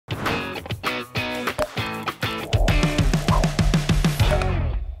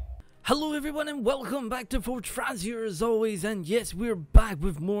Hello everyone and welcome back to Forge France here as always, and yes, we're back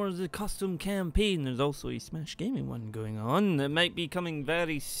with more of the custom campaign. There's also a Smash Gaming one going on that might be coming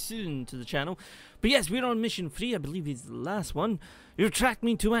very soon to the channel. But yes, we're on mission 3, I believe it's the last one. You tracked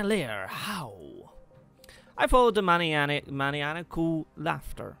me to my lair. How? I followed the maniacal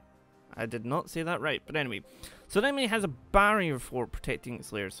laughter. I did not say that right, but anyway. So the enemy has a barrier fort protecting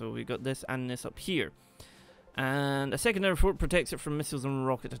its lair, so we got this and this up here. And a secondary fort protects it from missiles and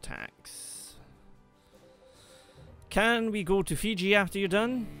rocket attacks. Can we go to Fiji after you're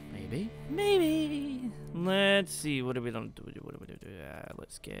done? Maybe. Maybe. Let's see. What do we do?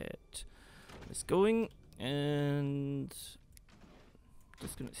 Let's get this going. And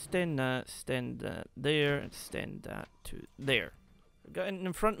just going to extend that there, and extend that to there. Got anything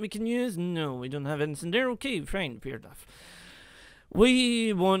in front we can use? No, we don't have anything there. Okay, fine, fair enough.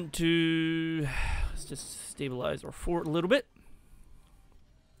 We want to... let's just stabilize our fort a little bit.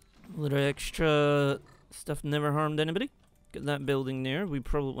 A little extra stuff never harmed anybody. Get that building there. We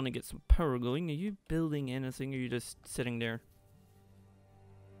probably want to get some power going. Are you building anything or are you just sitting there?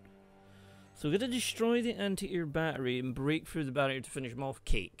 So we're going to destroy the anti-air battery and break through the barrier to finish them off.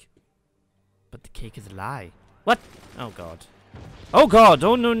 Cake. But the cake is a lie. What? Oh god. Oh god!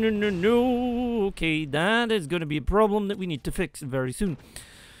 Oh no no no no! Okay, that is going to be a problem that we need to fix very soon.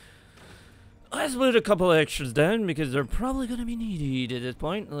 Let's put a couple extras down because they're probably going to be needed at this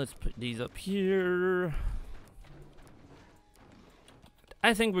point. Let's put these up here.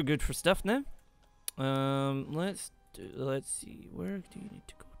 I think we're good for stuff now. Let's see. Where do you need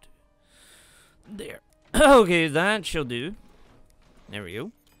to go to? There. Okay, that shall do. There we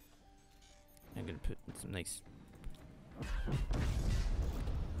go. I'm going to put some nice...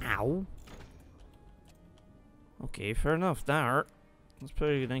 Ow. Okay, fair enough. That hurt. Let's put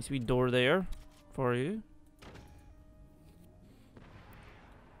a nice wee door there for you.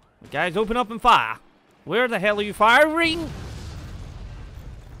 Guys, open up and fire. Where the hell are you firing?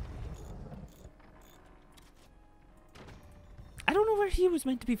 I don't know where he was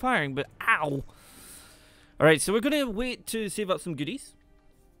meant to be firing, but ow. Alright, so we're going to wait to save up some goodies.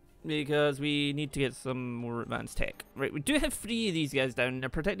 Because we need to get some more advanced tech. Right, we do have 3 of these guys down. They're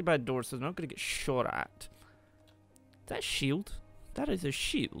protected by a door, so they're not going to get shot at. Is that a shield? That is a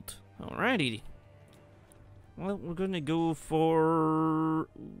shield. Alrighty. Well, we're going to go for...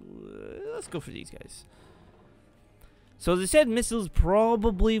 let's go for these guys. So they said missiles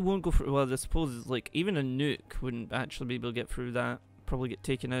probably won't go for... well, I suppose it's like even a nuke wouldn't actually be able to get through that. Probably get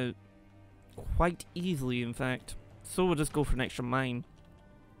taken out quite easily, in fact. So we'll just go for an extra mine.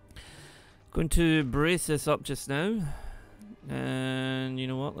 Going to brace this up just now. And you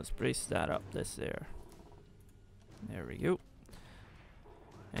know what? Let's brace that up. This there. There we go.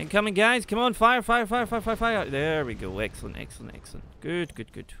 Incoming, guys. Come on. Fire, fire, fire, fire, fire, fire. There we go. Excellent, excellent, excellent. Good,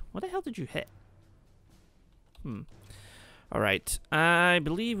 good, good. What the hell did you hit? Alright. I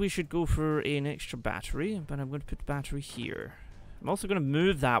believe we should go for an extra battery. But I'm going to put the battery here. I'm also going to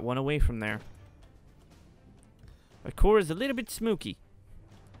move that one away from there. My core is a little bit smoky.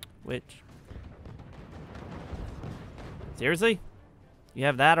 Which... seriously? You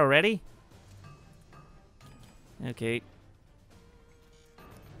have that already? Okay.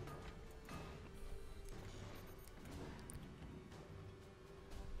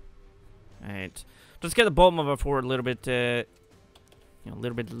 Alright. Just get the bottom of our fort a little bit, a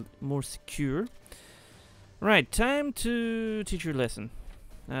little bit more secure. Right, time to teach your lesson.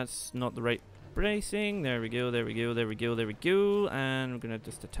 That's not the right bracing. There we go, there we go, there we go, there we go. And we're gonna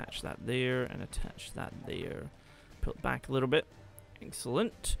just attach that there and attach that there. Pull it back a little bit.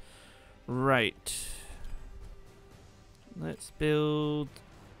 Excellent. Right. Let's build...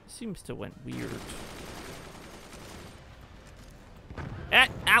 seems to went weird. Ah,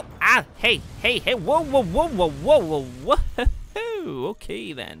 ow, ah, hey, hey, hey, whoa, whoa, whoa, whoa, whoa, whoa, whoa.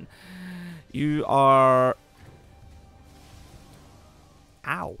 Okay then. You are...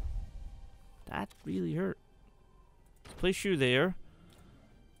 ow. That really hurt. Let's place you there.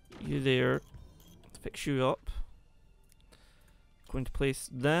 You there. Let's fix you up. Going to place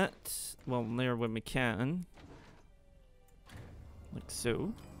that, well, there when we can. Like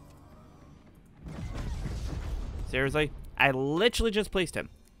so. Seriously? I literally just placed him.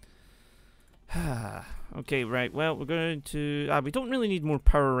 Okay, right, well, we're going to... we don't really need more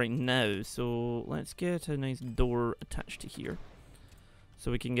power right now, so let's get a nice door attached to here.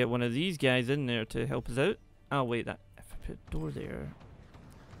 So we can get one of these guys in there to help us out. Oh, wait, that... if I put a door there...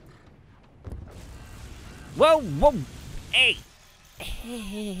 whoa, whoa! Hey! Hey,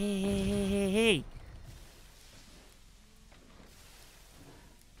 hey, hey, hey, hey, hey.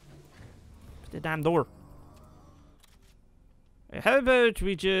 Put the damn door. How about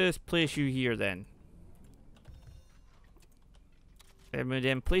we just place you here then? And we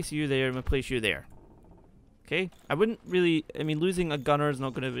then place you there and we place you there. Okay? I wouldn't really... I mean, losing a gunner is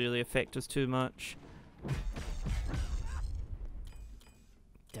not going to really affect us too much.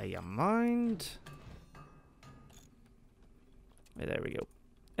 Do you mind? Right, there we go.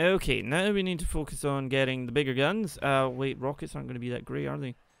 Okay, now we need to focus on getting the bigger guns. Wait, rockets aren't going to be that great, are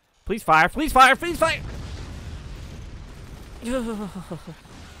they? Please fire! Please fire! Please fire! Oh,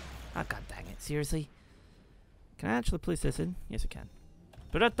 god dang it. Seriously? Can I actually place this in? Yes, I can.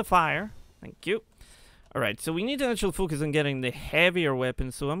 Put out the fire. Thank you. Alright, so we need to actually focus on getting the heavier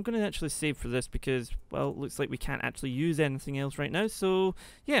weapons. So I'm going to actually save for this because, well, it looks like we can't actually use anything else right now. So,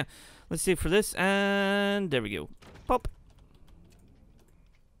 yeah. Let's save for this. And there we go. Pop.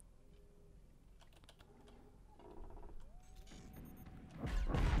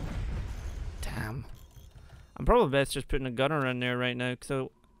 Damn. I'm probably best just putting a gunner in there right now.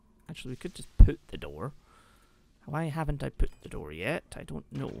 So, actually, we could just put the door. Why haven't I put the door yet? I don't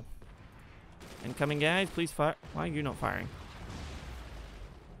know. Incoming, guys. Please fire. Why are you not firing?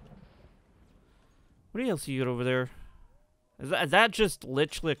 What else you got over there? Is that just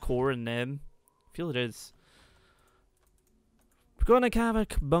literally a core in them? I feel it is. We're gonna have a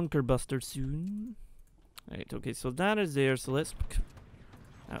bunker buster soon. Right, okay, so that is there, so let's...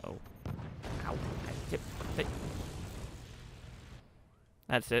 Uh-oh. Ow.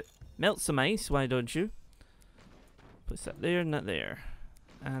 That's it. Melt some ice, why don't you? Place that there, and that there.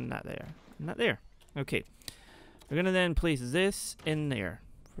 And that there. And that there. Okay. We're gonna then place this in there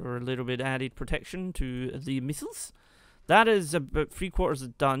for a little bit added protection to the missiles. That is about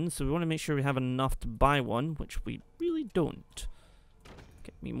 3/4 done, so we want to make sure we have enough to buy one, which we really don't.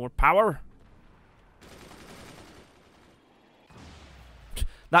 Get me more power.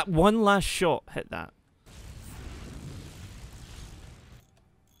 That one last shot hit that.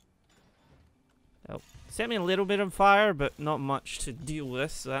 Oh, set me a little bit on fire, but not much to deal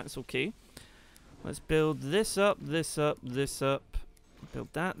with, so that's okay. Let's build this up, this up, this up. Build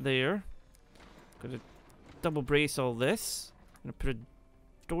that there. Gonna double brace all this. Gonna put a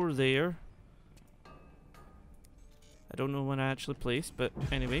door there. I don't know when I actually placed, but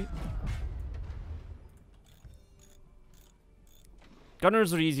anyway.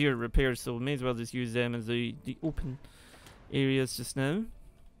 Gunners are easier to repair, so we may as well just use them as the open areas just now.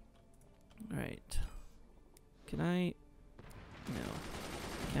 Alright. Can I? No.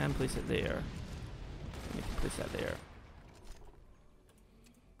 I can place it there. I can place that there.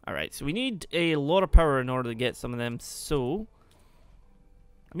 Alright, so we need a lot of power in order to get some of them, so...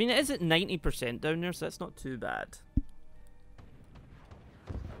 I mean, it is at 90% down there, so that's not too bad.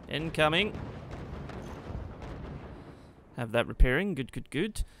 Incoming. Have that repairing. Good, good,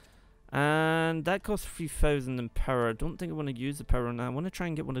 good. And that costs 3,000 in power. I don't think I want to use the power on that. I want to try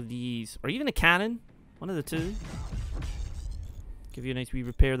and get one of these. Or even a cannon. One of the two. Give you a nice wee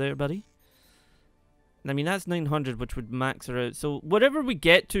repair there, buddy. I mean, that's 900, which would max her out. So, whatever we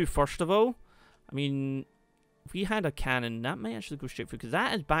get to, first of all, I mean, if we had a cannon, that might actually go straight through, because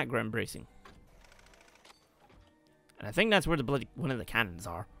that is background bracing. And I think that's where the bloody one of the cannons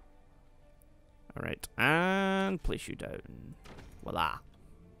are. Alright, and place you down. Voila.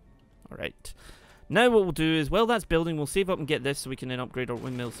 Alright. Now what we'll do is, while that's building, we'll save up and get this so we can then upgrade our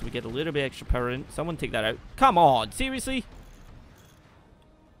windmills so we get a little bit extra power in. Someone take that out. Come on, seriously?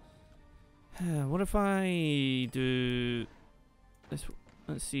 What if I do this?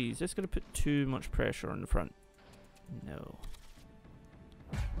 Let's see, is this going to put too much pressure on the front? No.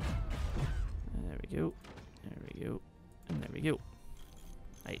 There we go. There we go. And there we go.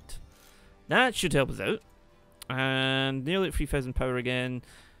 Right. That should help us out. And nearly at 3,000 power again.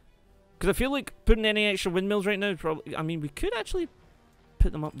 Because I feel like putting any extra windmills right now, probably... I mean, we could actually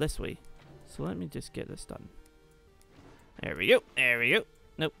put them up this way. So let me just get this done. There we go. There we go.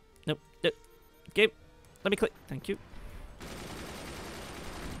 Nope. Nope. Nope. Okay. Let me click. Thank you.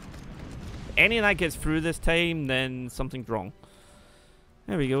 If any of that gets through this time, then something's wrong.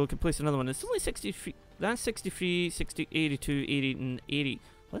 There we go. We can place another one. It's only 63. That's 63, 60, 82, 80, and 80.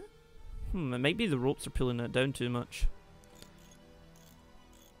 What? It might be the ropes are pulling it down too much.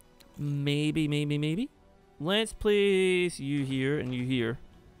 Maybe, maybe, maybe. Let's place you here and you here.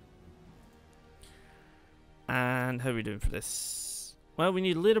 And how are we doing for this? Well, we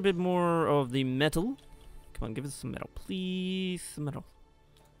need a little bit more of the metal. Come on, give us some metal, please. Some metal.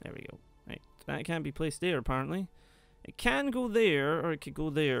 There we go. Right, that can't be placed there, apparently. It can go there, or it could go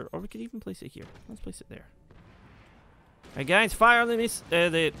there, or we could even place it here. Let's place it there. Alright, guys, fire the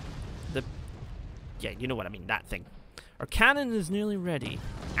yeah, you know what I mean, that thing. Our cannon is nearly ready.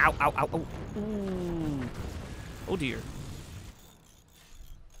 Ow, ow, ow, ow. Ooh. Oh dear.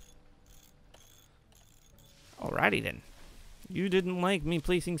 Alrighty then. You didn't like me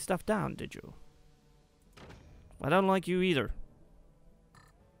placing stuff down, did you? I don't like you either.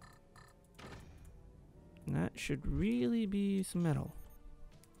 That should really be some metal.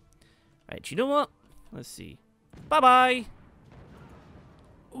 Right, you know what? Let's see. Bye-bye!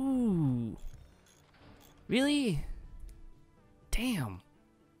 Ooh. Really? Damn.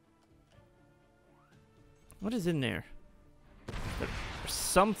 What is in there? There's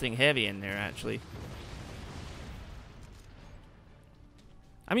something heavy in there, actually.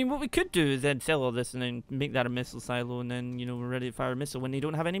 I mean, what we could do is then sell all this and then make that a missile silo, and then, you know, we're ready to fire a missile when they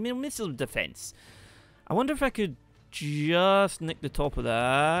don't have any missile defense. I wonder if I could just nick the top of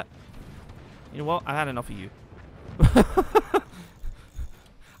that. You know what? I had enough of you.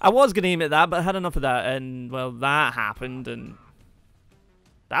 I was going to aim at that, but I had enough of that, and, well, that happened, and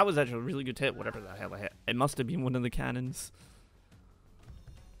that was actually a really good hit, whatever the hell I hit. It must have been one of the cannons.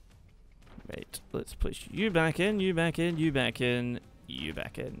 Right, let's push you back in, you back in, you back in, you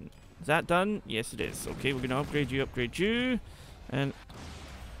back in. Is that done? Yes, it is. Okay, we're going to upgrade you, and...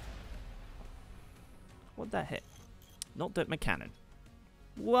 What'd that hit? Knocked out my cannon.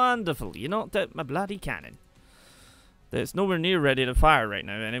 Wonderful, you knocked out my bloody cannon. That's nowhere near ready to fire right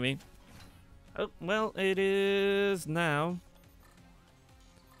now, anyway. Oh, well, it is now.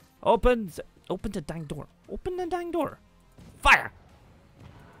 Open the dang door. Open the dang door. Fire!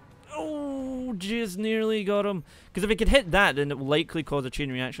 Oh, just nearly got him. Because if I could hit that, then it will likely cause a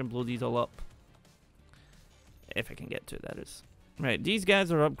chain reaction, blow these all up. If I can get to it, that is. Right, these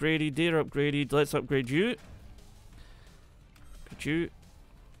guys are upgraded. They're upgraded. Let's upgrade you. Upgrade you.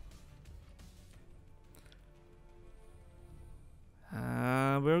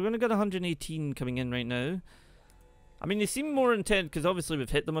 We're going to get 118 coming in right now. I mean, they seem more intent because obviously we've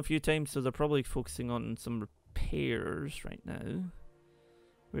hit them a few times, so they're probably focusing on some repairs right now.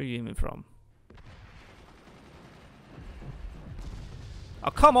 Where are you aiming from? Oh,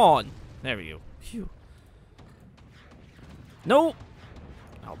 come on! There we go. Phew. No!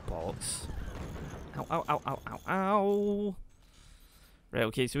 Oh, bollocks. Ow, ow, ow, ow, ow, ow. Right,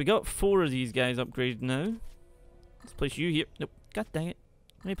 okay, so we got 4 of these guys upgraded now. Let's place you here. Nope. God dang it.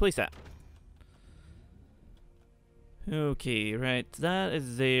 Let me place that. Okay, right. That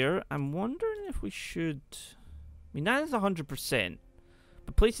is there. I'm wondering if we should... I mean, that is 100%.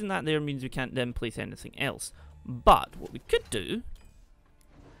 But placing that there means we can't then place anything else. But what we could do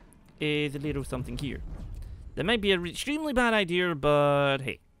is a little something here. That might be an extremely bad idea, but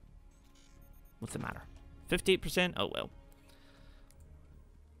hey. What's the matter? 58%? Oh well.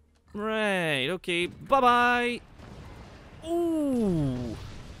 Right, okay. Bye-bye! Ooh!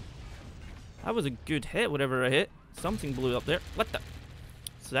 That was a good hit, whatever I hit. Something blew up there. What the?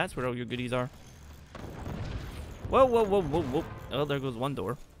 So that's where all your goodies are. Whoa, whoa, whoa, whoa, whoa. Oh, there goes one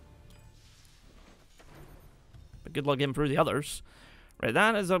door. But good luck getting through the others. Right,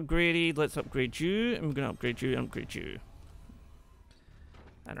 that is upgraded. Let's upgrade you. And we're going to upgrade you and upgrade you.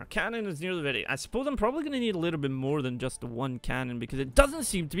 And our cannon is nearly ready. I suppose I'm probably going to need a little bit more than just the one cannon because it doesn't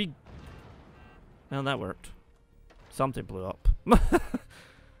seem to be... Well, that worked. Something blew up. Oh,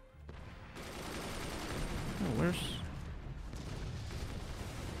 where's...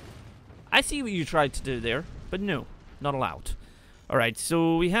 I see what you tried to do there, but no, not allowed. Alright,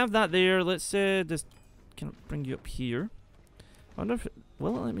 so we have that there. Let's just kind of bring you up here. I wonder if it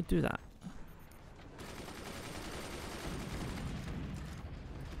will let me do that.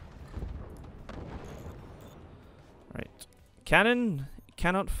 Right. Cannon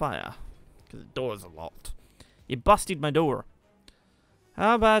cannot fire because the doors are locked. You busted my door.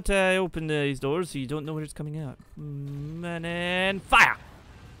 How about I open these doors so you don't know where it's coming out? And then fire!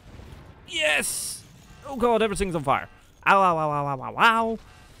 Yes! Oh god, everything's on fire. Ow, ow, ow, ow, ow, ow, ow.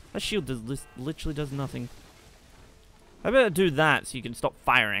 That shield literally does nothing. I better do that so you can stop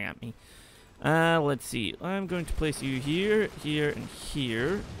firing at me. Let's see. I'm going to place you here, here, and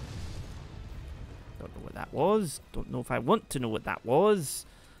here. Don't know what that was. Don't know if I want to know what that was.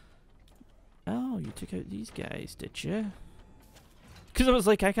 Oh, you took out these guys, did you? Because I was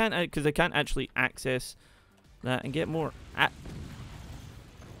like, I can't actually access that and get more.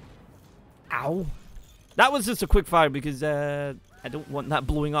 Ow! That was just a quick fire because I don't want that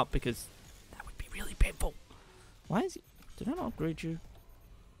blowing up because that would be really painful. Why is it? Did I not upgrade you?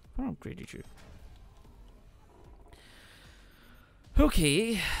 I upgraded you.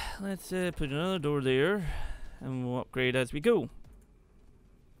 Okay, let's put another door there, and we'll upgrade as we go.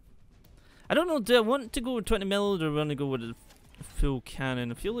 I don't know, do I want to go with 20 mil or do I want to go with a full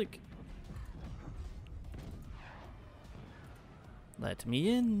cannon? I feel like... Let me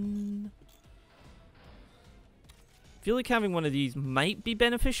in. I feel like having one of these might be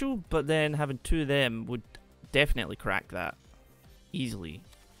beneficial, but then having 2 of them would could definitely crack that. Easily.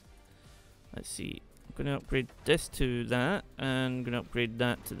 Let's see. I'm going to upgrade this to that, and I'm going to upgrade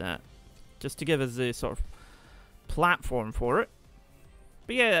that to that. Just to give us a sort of platform for it.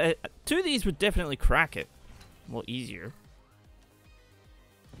 But yeah, 2 of these would definitely crack it. A lot easier.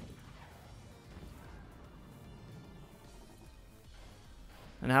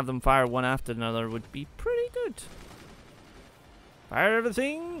 And have them fire one after another would be pretty good. Fire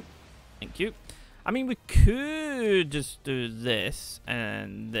everything. Thank you. I mean, we could just do this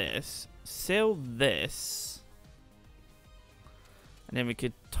and this. Sell this. And then we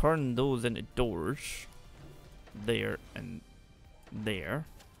could turn those into doors. There and there.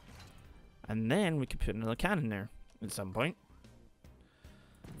 And then we could put another cannon there at some point.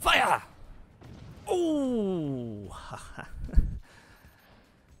 Fire! Oh!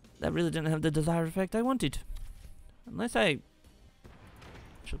 That really didn't have the desired effect I wanted. Unless I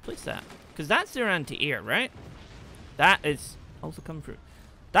should place that. Because that's their anti-air, right? That is also coming through.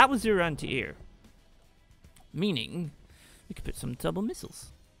 That was their anti-air. Meaning, we could put some double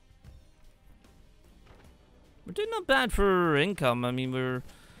missiles. We're doing not bad for income. I mean, we're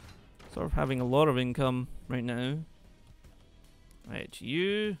sort of having a lot of income right now. Right,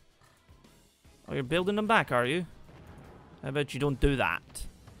 you... Oh, you're building them back, are you? How about you don't do that?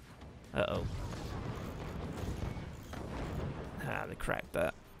 Uh-oh. Ah, they cracked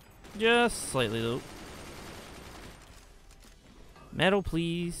that. Just slightly, though. Metal,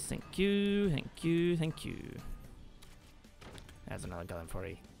 please. Thank you, thank you, thank you. There's another gun for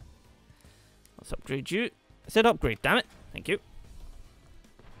you. Let's upgrade you. I said upgrade, damn it. Thank you.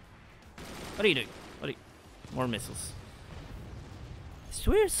 What are you doing? What are you... More missiles. I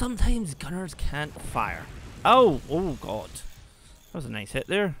swear sometimes gunners can't fire. Oh, oh god. That was a nice hit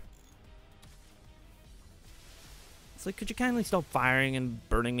there. It's like, could you kindly stop firing and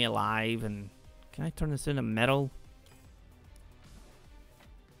burning me alive? And can I turn this into metal?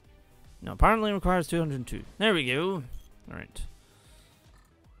 No, apparently it requires 202. There we go. Alright.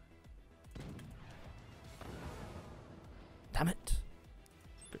 Damn it.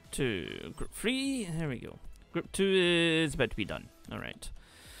 Group 2. Group 3. There we go. Group 2 is about to be done. Alright.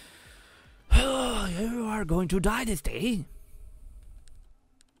 You are going to die this day.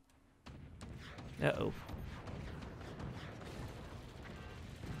 Uh-oh.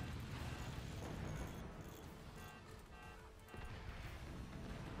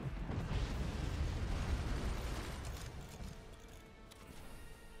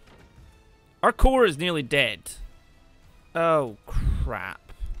 Our core is nearly dead. Oh, crap.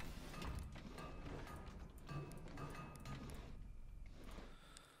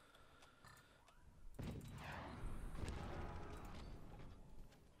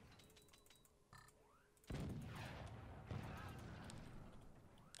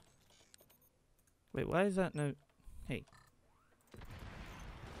 Wait, why is that no... Hey.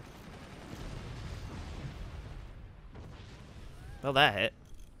 Well, that hit.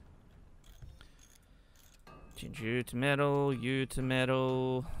 Change you to metal, you to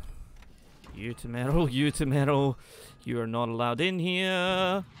metal, you to metal, you to metal. You are not allowed in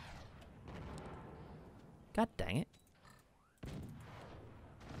here. God dang it.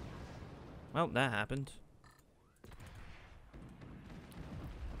 Well, that happened.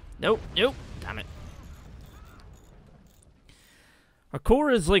 Nope, nope, damn it. Our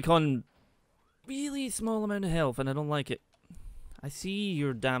core is like on really small amount of health and I don't like it. I see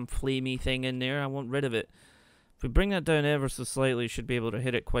your damn flamey thing in there, I want rid of it. If we bring that down ever so slightly, should be able to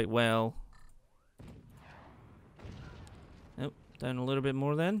hit it quite well. Nope, down a little bit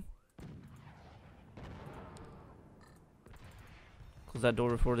more then. Close that door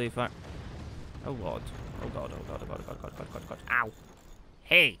before they fire. Oh god. Oh god, oh god, oh god, oh god, oh god, oh god, oh god. Ow!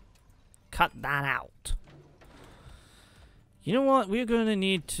 Hey! Cut that out. You know what? We're gonna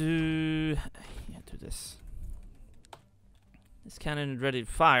need to... Yeah, do this. This cannon is ready to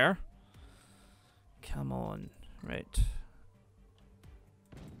fire. Come on. Right.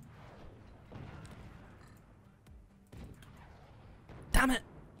 Damn it!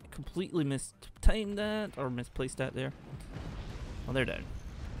 I completely mistimed that, or misplaced that there. Oh, they're down.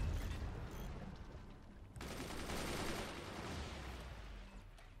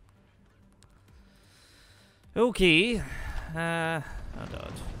 Okay. Oh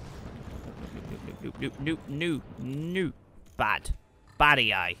god. Nope. Bad.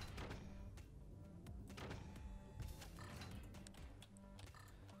 Baddie eye.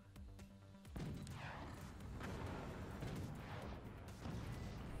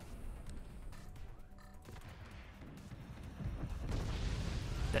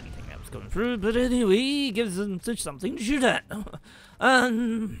 Didn't think that was going through, but anyway, gives them such something to shoot at.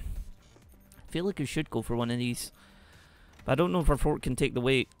 feel like we should go for one of these. But I don't know if our fort can take the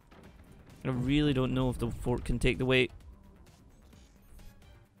weight. I really don't know if the fort can take the weight.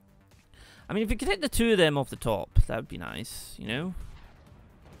 I mean, if we could hit the two of them off the top, that would be nice, you know?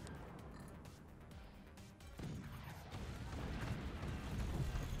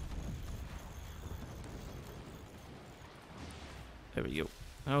 There we go.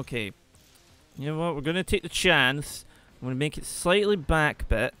 Okay. You know what? We're going to take the chance. I'm going to make it slightly back a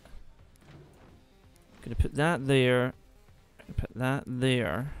bit. I'm going to put that there. Put that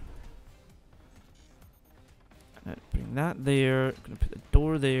there. Bring that there. I'm going to put the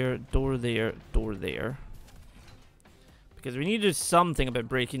door there, door there, door there. Because we need to do something about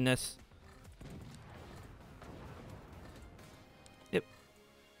breaking this. Yep.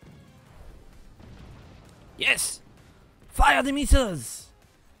 Yes! Fire the missiles!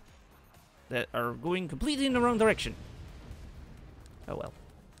 That are going completely in the wrong direction. Oh well.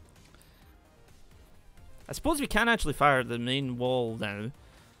 I suppose we can actually fire the main wall now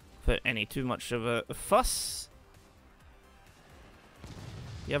without any too much of a fuss.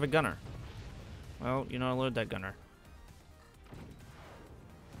 You have a gunner. Well, you're not allowed that gunner.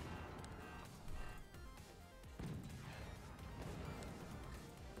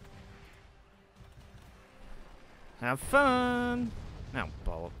 Have fun! Now,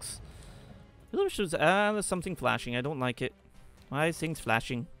 bollocks. There's something flashing. I don't like it. Why is things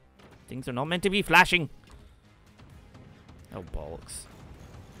flashing? Things are not meant to be flashing. Oh, bollocks.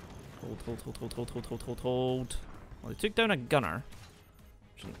 Hold. Well, they took down a gunner.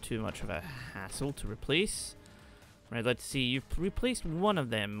 Which isn't too much of a hassle to replace. Right, let's see. You've replaced one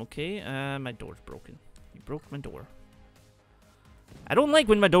of them, okay? My door's broken. You broke my door. I don't like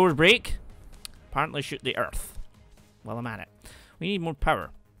when my doors break. Apparently shoot the earth. While I'm at it. We need more power.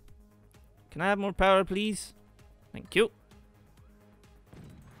 Can I have more power, please? Thank you.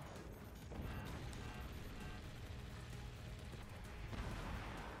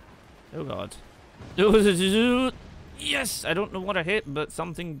 Oh god. Yes! I don't know what I hit, but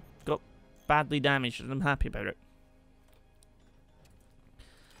something got badly damaged and I'm happy about it.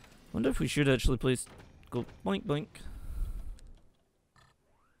 Wonder if we should actually please go boink boink.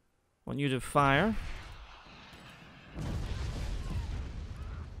 Want you to fire.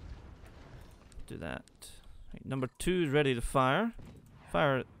 Do that. Right, number 2 is ready to fire.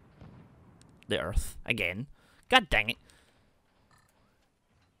 Fire the earth again. God dang it.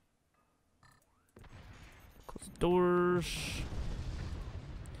 Close the doors.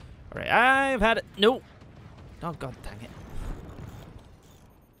 Alright, I've had it. No. Oh, god dang it.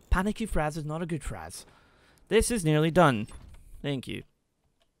 Panicky Fraz is not a good Fraz. This is nearly done. Thank you.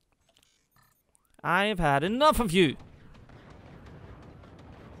 I've had enough of you.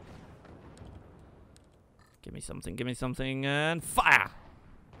 Give me something, and fire!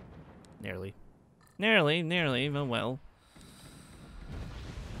 Nearly. Nearly, well.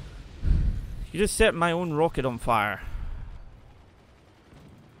 You just set my own rocket on fire.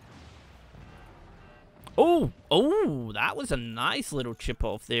 Oh! Oh! That was a nice little chip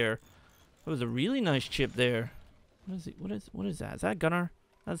off there. That was a really nice chip there. What is it? What is that? Is that a gunner?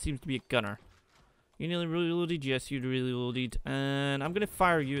 That seems to be a gunner. You nearly reloaded? Yes, you really loaded. And I'm gonna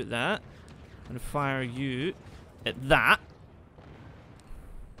fire you at that. I'm gonna fire you at that.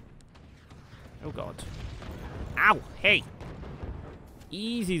 Oh god. Ow! Hey!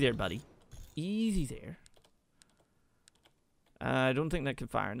 Easy there, buddy. Easy there. I don't think that can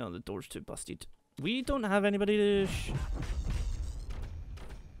fire. No, the door's too busted. We don't have anybody to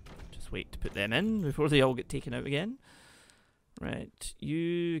just wait to put them in before they all get taken out again. Right.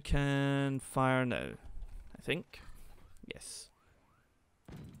 You can fire now. I think. Yes.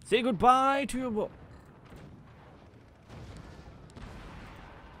 Say goodbye to your wall.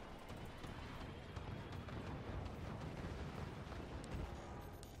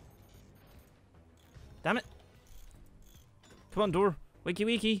 Damn it. Come on, door. Wakey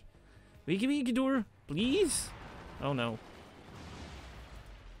wakey. Wakey wakey door. Please. Oh no.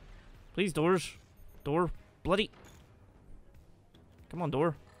 Please, doors. Door. Bloody. Come on,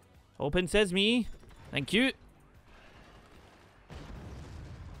 door. Open sesame. Thank you.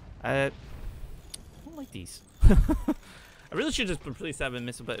 I don't like these. I really should just replace that with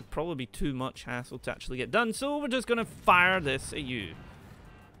missile, but it'd probably be too much hassle to actually get done. So we're just gonna fire this at you.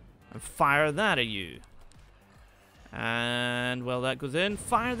 And fire that at you. And, well, that goes in.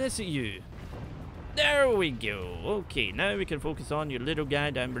 Fire this at you. There we go. Okay, now we can focus on your little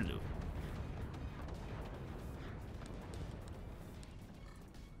guy down below.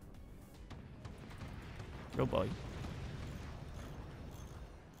 Oh boy.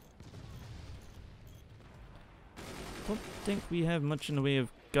 Don't think we have much in the way of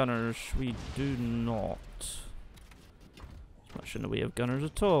gunners? We do not. Much in the way of gunners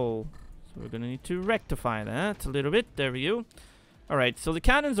at all. So we're going to need to rectify that a little bit. There we go. Alright, so the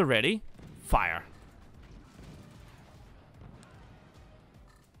cannons are ready. Fire.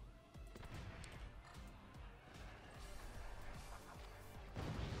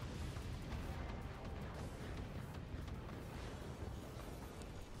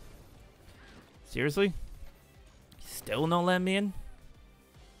 Seriously? Still not letting me in?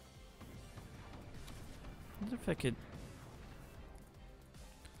 I wonder if I could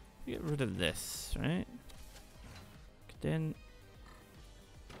get rid of this, right? Could then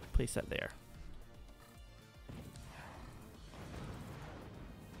place that there.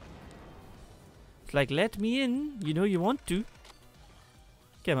 It's like, let me in. You know you want to.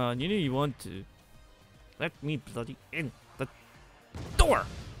 Come on, you know you want to. Let me bloody in the door.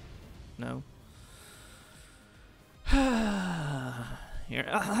 No. Here,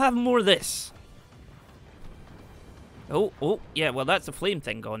 I'll have more of this. Oh, yeah, well, that's the flame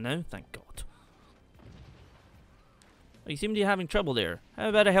thing gone now. Thank God. Oh, you seem to be having trouble there. How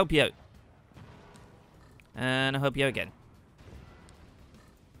about I help you out? And I'll help you out again.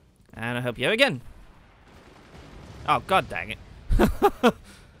 And I'll help you out again. Oh, God dang it.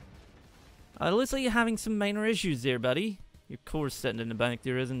 It looks like you're having some minor issues there, buddy. Your core's sitting in the back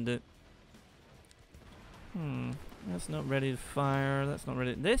there, isn't it? That's not ready to fire. That's not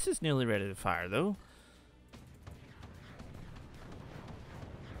ready. This is nearly ready to fire, though.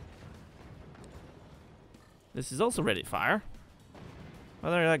 This is also ready to fire.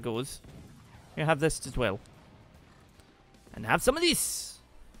 Well, there that goes. Here, have this as well. And have some of this.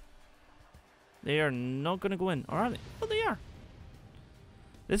 They are not going to go in, or are they? Oh, they are.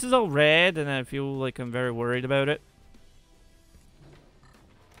 This is all red, and I feel like I'm very worried about it.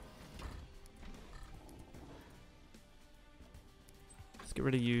 Let's get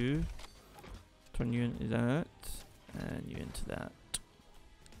rid of you. Turn you into that. And you into that.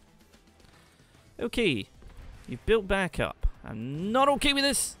 Okay. You've built back up. I'm not okay with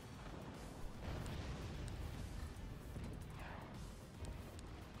this.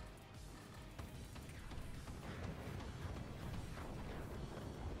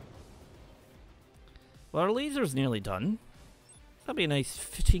 Well, our laser's nearly done. That'll be a nice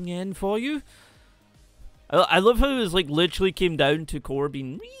fitting in for you. I love how it was like literally came down to core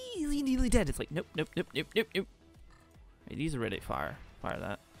being really nearly dead. It's like, nope, nope, nope, nope, nope, nope. Hey, these are ready to fire. Fire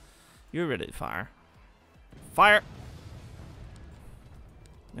that. You're ready to fire. Fire!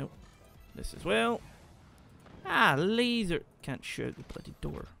 Nope. This as well. Ah, laser. Can't shoot the bloody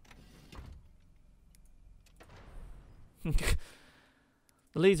door. The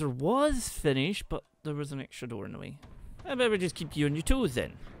laser was finished, but there was an extra door in the way. I better just keep you on your toes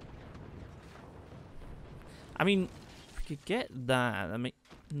then. I mean, if we could get that might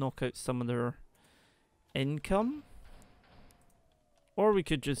knock out some of their income. Or we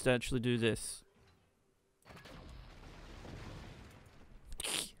could just actually do this.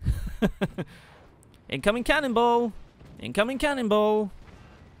 Incoming cannonball! Incoming cannonball!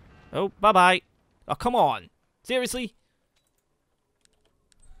 Oh, bye-bye. Oh, come on. Seriously?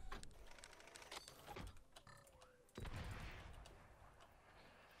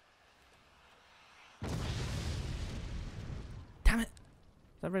 Damn it.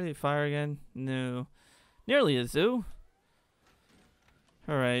 Is that ready to fire again? No. Nearly is, though.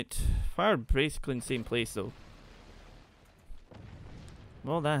 Alright. Fired basically in the same place, though.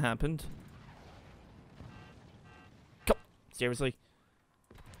 Well, that happened. Come. Seriously?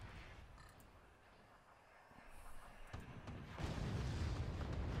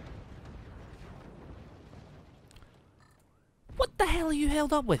 What the hell are you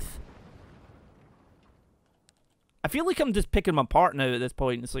held up with? I feel like I'm just picking them apart now at this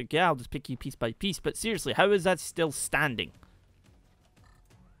point. It's like, yeah, I'll just pick you piece by piece. But seriously, how is that still standing?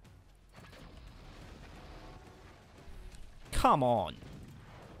 Come on.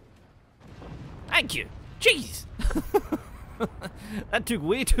 Thank you. Jeez. That took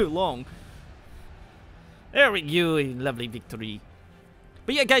way too long. There we go. A lovely victory.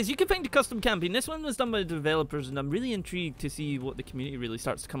 But yeah, guys, you can find a custom campaign. This one was done by the developers, and I'm really intrigued to see what the community really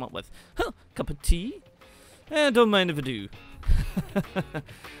starts to come up with. Huh, cup of tea? Don't mind if I do.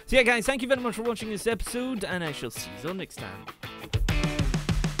 So yeah, guys, thank you very much for watching this episode, and I shall see you all next time.